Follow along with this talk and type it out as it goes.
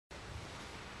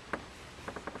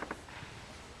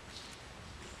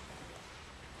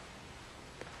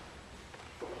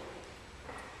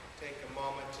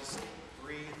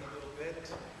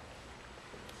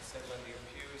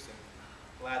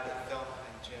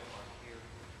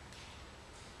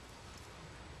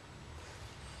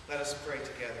Let us pray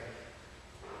together.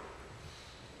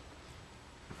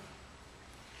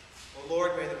 O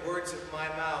Lord, may the words of my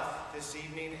mouth this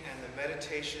evening and the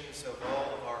meditations of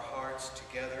all of our hearts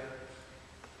together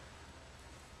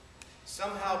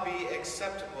somehow be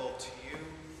acceptable to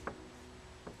you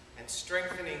and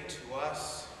strengthening to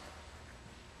us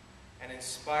and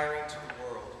inspiring to the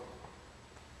world.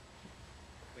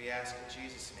 We ask in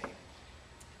Jesus' name.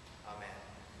 Amen.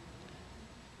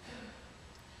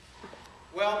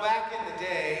 Well, back in the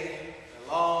day,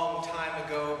 a long time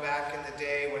ago, back in the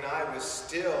day when I was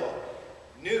still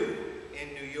new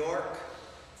in New York,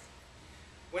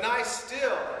 when I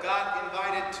still got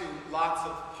invited to lots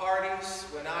of parties,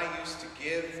 when I used to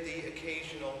give the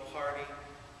occasional party,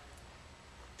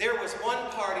 there is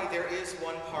one party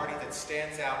that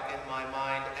stands out in my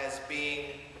mind as being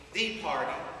the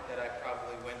party that I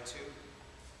probably went to.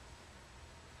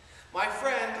 My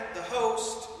friend, the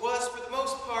host, was for the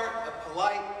most part a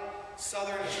polite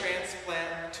Southern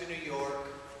transplant to New York.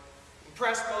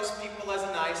 Impressed most people as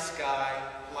a nice guy,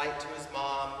 polite to his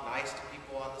mom, nice to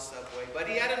people on the subway. But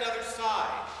he had another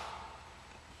side.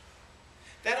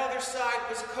 That other side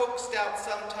was coaxed out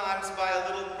sometimes by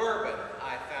a little bourbon,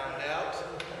 I found out.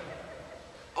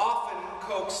 Often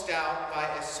coaxed out by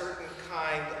a certain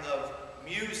kind of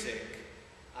music,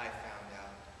 I found out.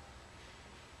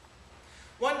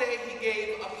 One day he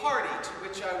gave a party to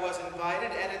which I was invited,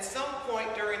 and at some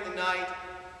point during the night,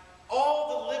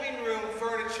 all the living room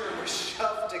furniture was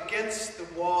shoved against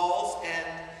the walls, and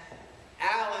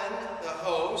Alan, the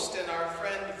host, and our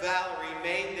friend Valerie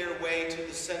made their way to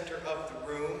the center of the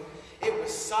room. It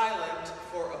was silent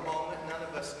for a moment. None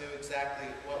of us knew exactly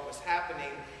what was happening.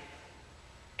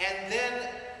 And then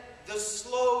the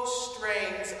slow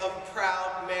strains of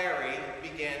Proud Mary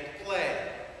began to play.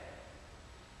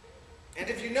 And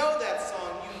if you know that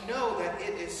song, you know that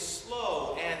it is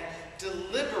slow and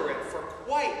deliberate for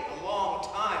quite a long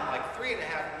time, like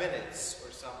 3.5 minutes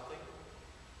or something.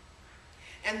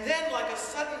 And then, like a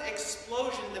sudden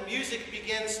explosion, the music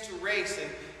begins to race, and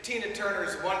Tina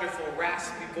Turner's wonderful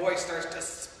raspy voice starts to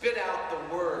spit out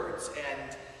the words,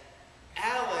 and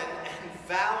Alan and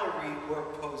Valerie were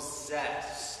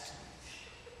possessed.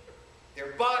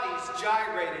 Their bodies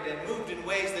gyrated and moved in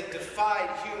ways that defied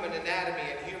human anatomy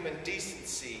and human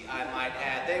decency, I might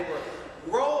add. They were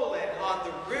rolling on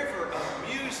the river of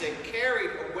music,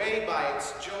 carried away by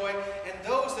its joy, and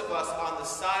those of us on the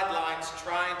sidelines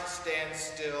trying to stand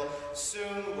still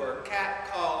soon were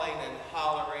catcalling and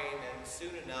hollering, and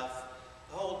soon enough,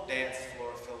 the whole dance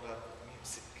floor filled up with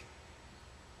music.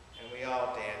 And we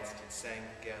all danced and sang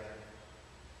together.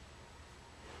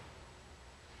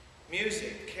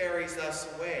 Music carries us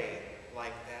away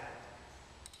like that.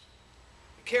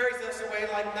 It carries us away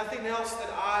like nothing else that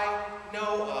I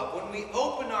know of. When we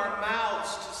open our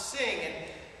mouths to sing, and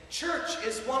church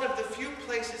is one of the few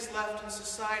places left in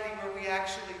society where we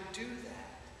actually do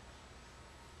that.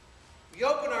 We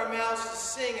open our mouths to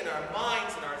sing, and our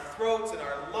minds and our throats and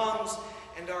our lungs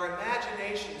and our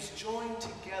imaginations join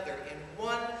together in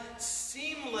one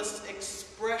seamless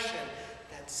expression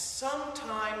that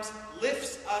sometimes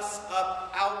lifts us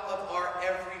up out of our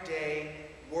everyday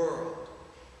world.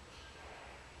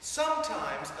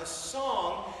 Sometimes a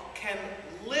song can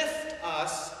lift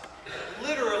us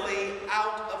literally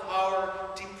out of our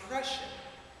depression.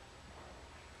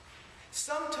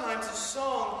 Sometimes a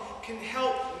song can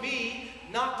help me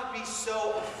not to be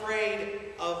so afraid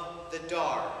of the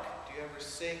dark. Do you ever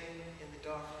sing in the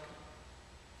dark?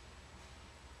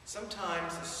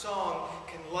 Sometimes a song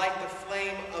can light the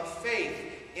flame of faith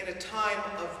in a time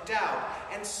of doubt.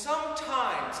 And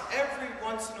sometimes, every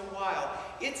once in a while,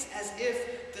 it's as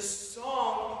if the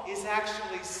song is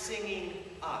actually singing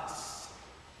us.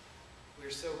 We're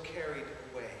so carried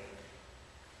away.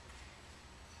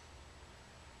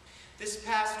 This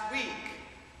past week,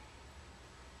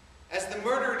 as the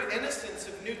murdered innocents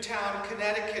of Newtown,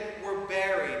 Connecticut were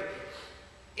buried,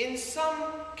 in some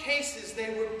cases they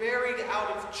were buried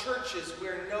out of churches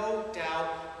where no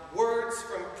doubt words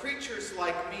from preachers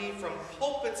like me, from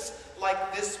pulpits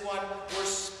like this one, were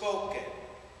spoken.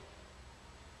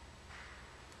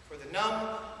 For the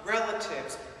numb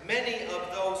relatives, many of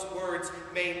those words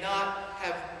may not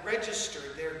have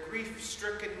registered their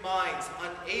grief-stricken minds,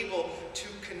 unable to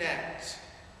connect.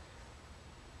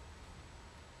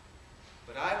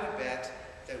 But I would bet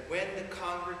that when the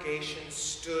congregation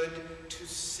stood to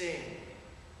sing,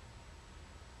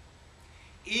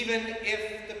 even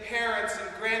if the parents and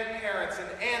grandparents and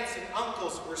aunts and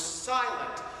uncles were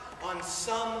silent, on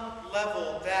some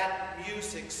level that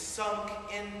music sunk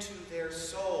into their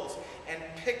souls and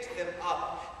picked them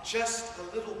up just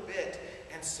a little bit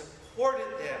and supported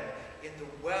them in the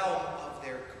whelm of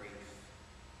their grief.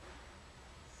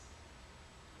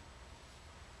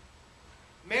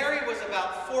 Mary was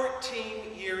about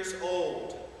 14 years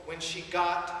old when she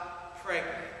got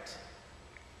pregnant.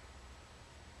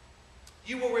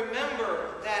 You will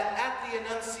remember that at the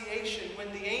Annunciation,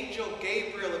 when the angel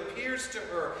Gabriel appears to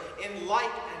her in light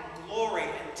and glory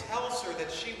and tells her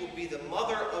that she will be the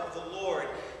mother of the Lord,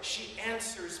 she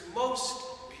answers most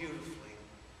beautifully,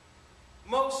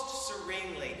 most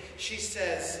serenely. She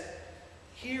says,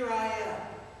 "Here I am,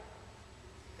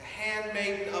 the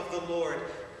handmaiden of the Lord.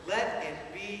 Let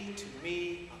it be to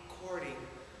me according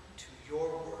to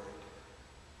your word."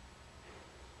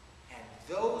 And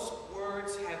those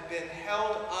words have been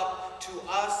held up to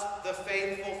us, the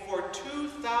faithful, for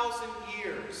 2,000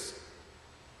 years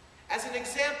as an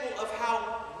example of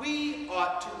how we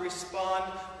ought to respond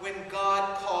when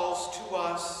God calls to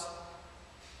us.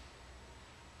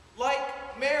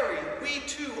 Like Mary, we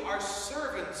too are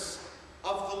servants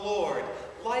of the Lord.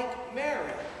 Like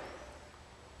Mary,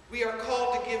 we are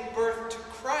called to give birth to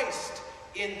Christ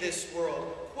in this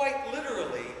world, quite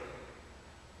literally.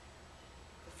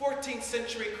 The 14th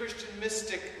century Christian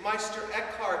mystic Meister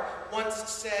Eckhart once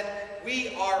said,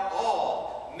 "We are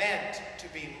all meant to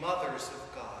be mothers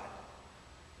of God."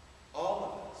 All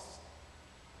of us.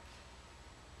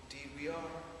 Indeed we are.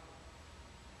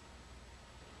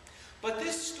 But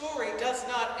this story does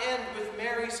not end with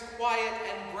Mary's quiet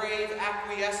and brave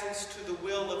acquiescence to the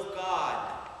will of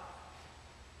God.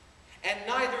 And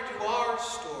neither do our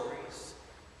stories.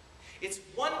 It's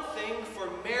one thing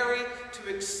for Mary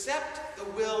to accept the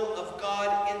will of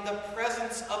God in the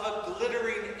presence of a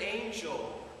glittering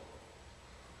angel.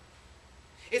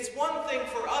 It's one thing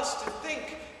for us to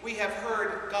think we have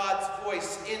heard God's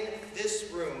voice in this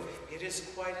room. It is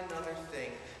quite another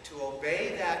thing to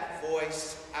obey that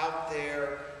voice out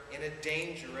there in a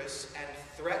dangerous and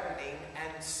threatening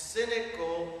and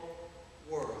cynical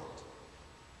world.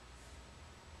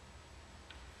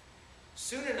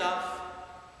 Soon enough,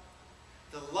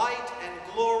 the light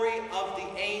and glory of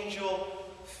the angel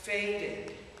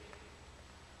faded.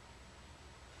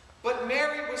 But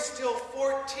Mary was still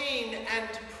 14 and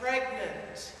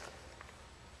pregnant.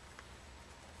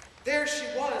 There she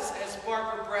was, as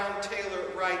Barbara Brown Taylor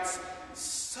writes,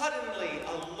 suddenly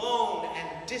alone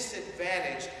and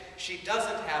disadvantaged. She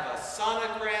doesn't have a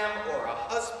sonogram or a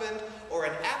husband or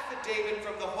an affidavit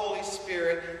from the Holy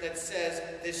Spirit that says,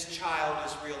 "This child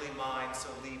is really mine, so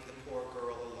leave the poor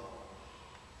girl alone."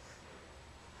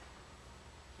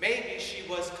 Maybe she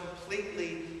was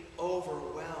completely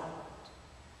overwhelmed.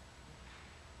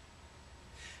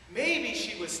 Maybe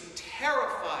she was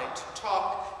terrified to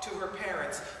talk to her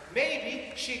parents.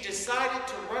 Maybe she decided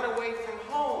to run away from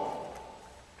home.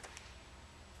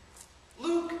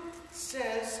 Luke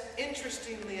says,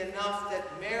 interestingly enough,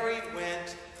 that Mary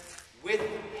went with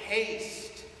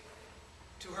haste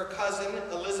to her cousin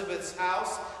Elizabeth's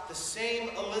house, the same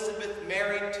Elizabeth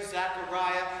married to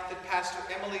Zechariah that Pastor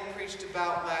Emily preached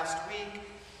about last week,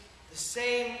 the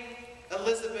same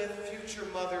Elizabeth, future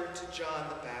mother to John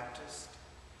the Baptist.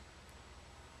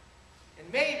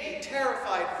 And maybe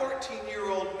terrified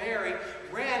 14-year-old Mary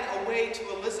ran away to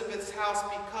Elizabeth's house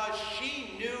because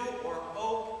she knew or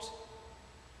hoped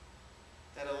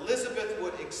that Elizabeth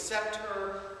would accept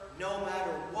her no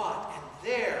matter what. And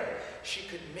there she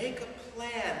could make a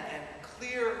plan and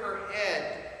clear her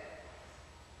head.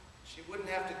 She wouldn't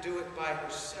have to do it by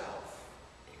herself.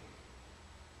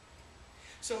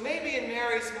 So maybe in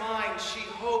Mary's mind she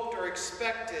hoped or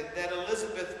expected that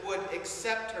Elizabeth would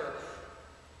accept her.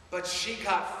 But she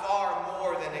got far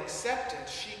more than acceptance.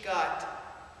 She got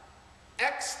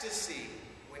ecstasy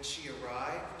when she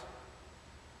arrived.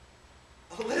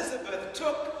 Elizabeth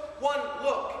took one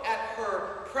look at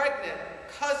her pregnant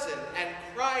cousin and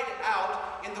cried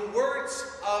out in the words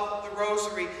of the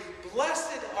Rosary,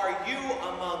 "Blessed are you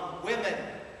among women,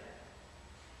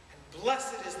 and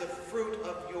blessed is the fruit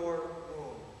of your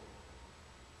womb."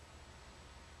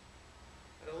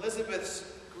 At Elizabeth's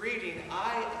greeting,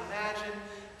 I imagine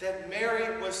that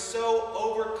Mary was so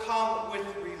overcome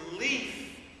with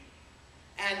relief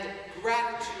and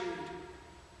gratitude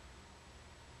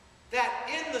that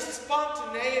in the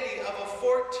spontaneity of a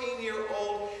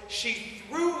 14-year-old, she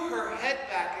threw her head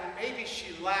back and maybe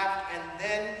she laughed and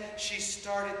then she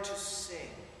started to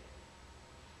sing.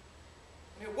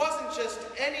 And it wasn't just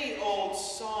any old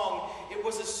song, it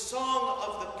was a song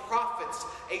of the prophets,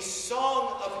 a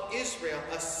song of Israel,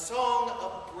 a song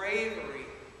of bravery.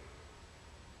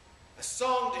 A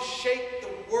song to shake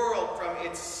the world from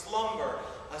its slumber.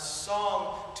 A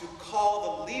song to call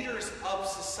the leaders of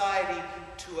society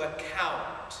to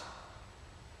account,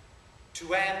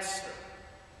 to answer,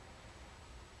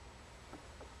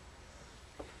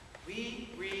 We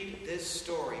read this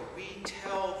story, we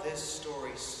tell this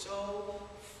story so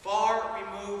far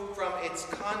removed from its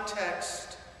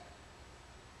context,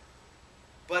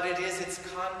 but it is its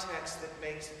context that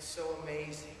makes it so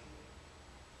amazing.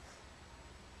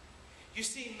 You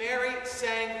see, Mary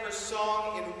sang her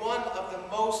song in one of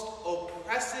the most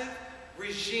oppressive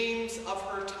regimes of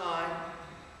her time.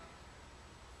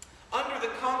 Under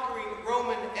the conquering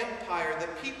Roman Empire, the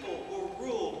people were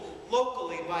ruled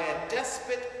locally by a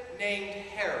despot named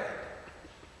Herod,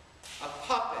 a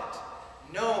puppet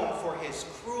known for his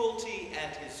cruelty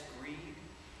and his greed.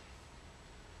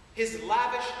 His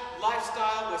lavish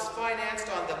lifestyle was financed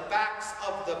on the backs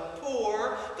of the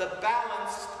poor. The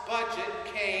balanced budget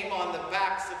came on the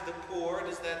backs of the poor.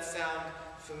 Does that sound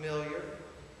familiar?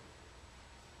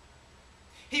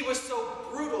 He was so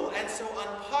brutal and so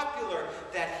unpopular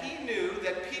that he knew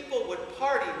that people would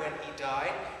party when he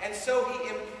died, and so he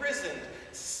imprisoned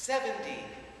 70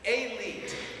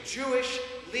 elite Jewish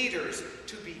leaders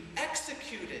to be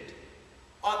executed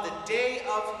on the day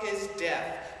of his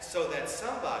death, so that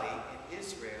somebody in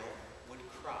Israel would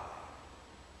cry.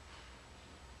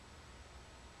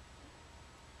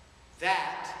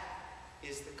 That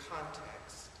is the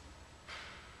context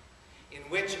in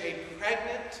which a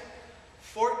pregnant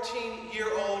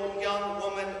 14-year-old young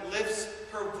woman lifts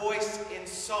her voice in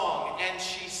song, and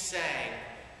she sang,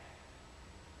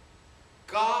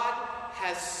 "God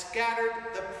has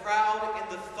scattered the proud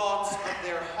in the thoughts of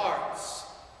their hearts.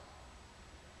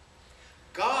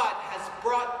 God has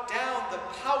brought down the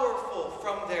powerful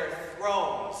from their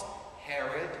thrones,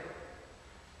 Herod,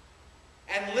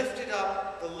 and lifted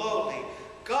up the lowly.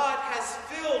 God has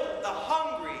filled the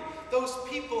hungry, those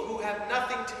people who have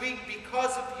nothing to eat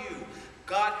because of you.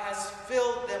 God has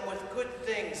filled them with good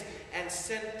things and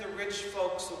sent the rich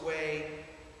folks away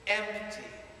empty."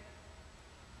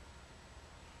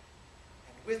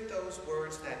 With those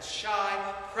words, that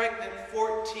shy, pregnant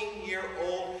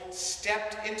 14-year-old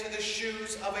stepped into the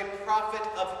shoes of a prophet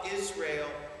of Israel,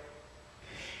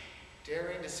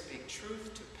 daring to speak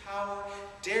truth to power,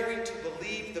 daring to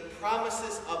believe the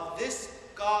promises of this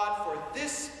God for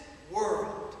this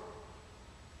world,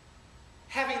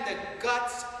 having the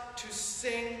guts to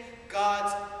sing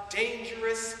God's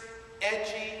dangerous,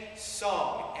 edgy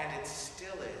song, and it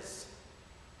still is,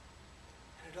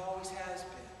 and it always has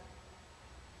been.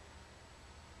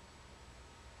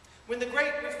 When the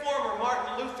great reformer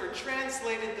Martin Luther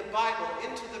translated the Bible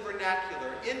into the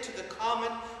vernacular, into the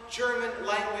common German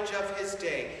language of his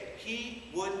day, he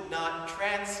would not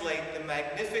translate the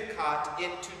Magnificat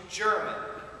into German.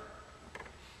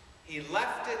 He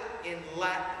left it in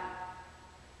Latin,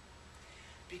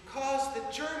 because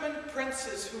the German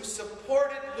princes who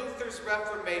supported Luther's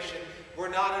Reformation were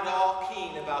not at all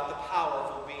keen about the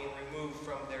powerful being removed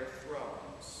from their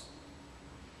thrones.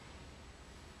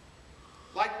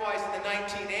 Likewise, in the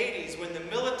 1980s, when the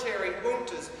military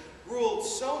juntas ruled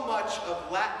so much of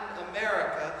Latin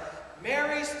America,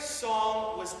 Mary's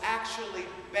song was actually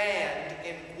banned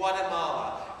in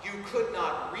Guatemala. You could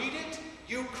not read it,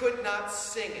 you could not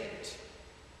sing it.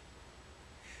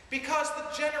 Because the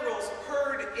generals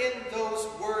heard in those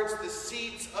words the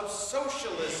seeds of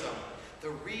socialism, the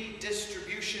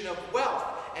redistribution of wealth,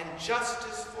 and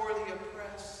justice for the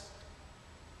oppressed.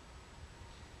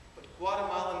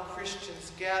 Guatemalan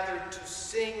Christians gathered to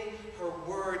sing her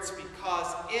words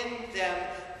because in them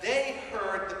they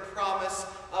heard the promise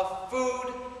of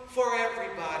food for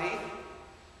everybody,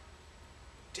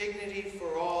 dignity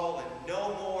for all, and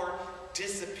no more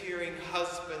disappearing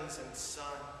husbands and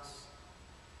sons.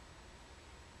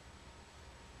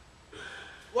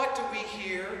 What do we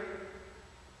hear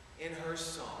in her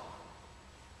song?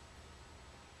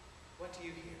 What do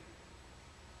you hear?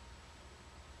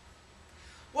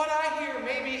 What I hear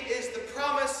maybe is the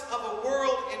promise of a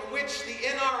world in which the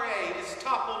NRA is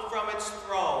toppled from its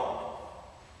throne,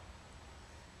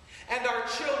 and our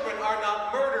children are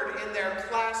not murdered in their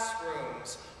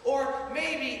classrooms. Or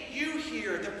maybe you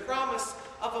hear the promise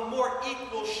of a more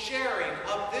equal sharing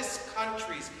of this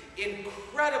country's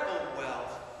incredible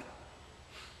wealth.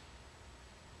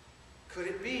 Could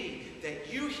it be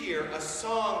that you hear a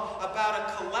song about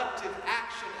a collective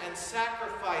action and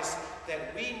sacrifice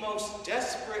that we most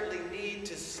desperately need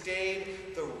to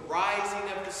stave the rising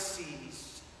of the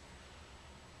seas?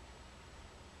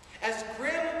 As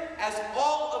grim as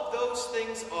all of those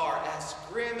things are, as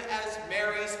grim as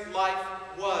Mary's life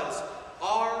was,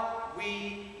 are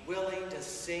we willing to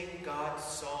sing God's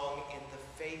song in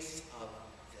the face of them?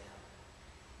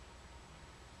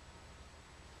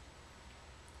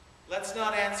 Let's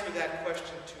not answer that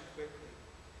question too quickly.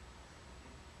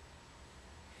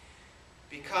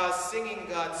 because singing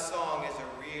God's song is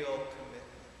a real commitment.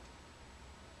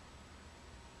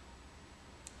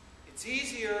 It's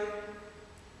easier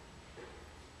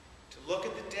to look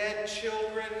at the dead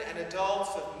children and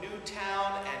adults of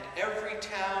Newtown and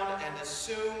Everytown and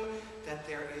assume that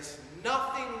there is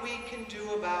nothing we can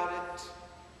do about it.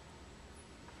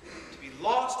 To be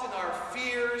lost in our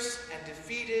fears and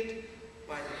defeated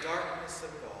by the darkness of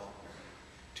it all.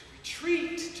 To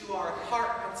retreat to our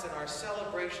apartments and our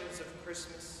celebrations of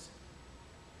Christmas.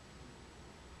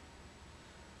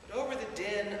 But over the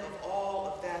din of all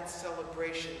of that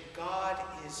celebration, God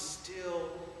is still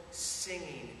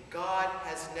singing. God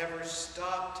has never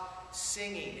stopped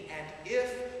singing. And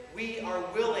if we are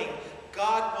willing,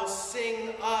 God will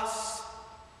sing us.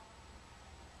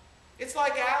 It's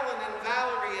like Alan and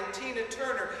Valerie and Tina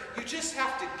Turner. You just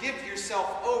have to give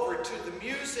yourself over to the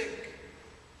music.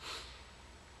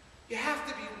 You have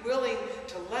to be willing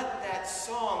to let that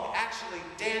song actually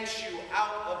dance you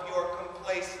out of your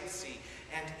complacency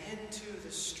and into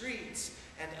the streets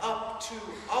and up to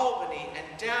Albany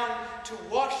and down to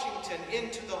Washington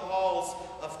into the halls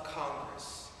of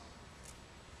Congress.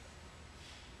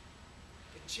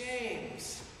 But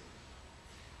James,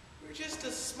 we're just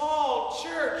a small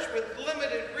church with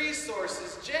limited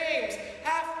resources. James,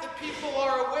 half the people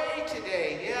are away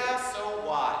today. Yeah, so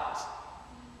what?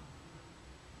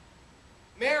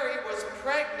 Mary was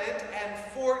pregnant and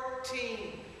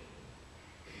 14.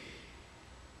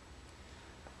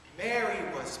 Mary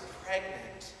was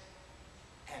pregnant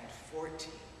and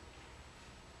 14.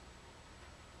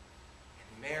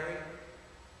 And Mary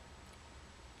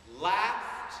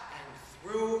laughed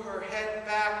and threw her head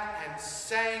back and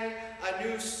sang a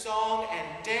new song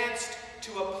and danced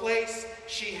to a place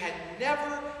she had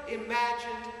never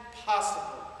imagined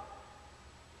possible.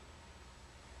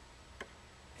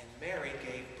 And Mary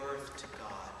gave birth to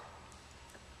God.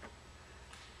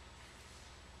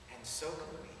 And so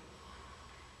can we.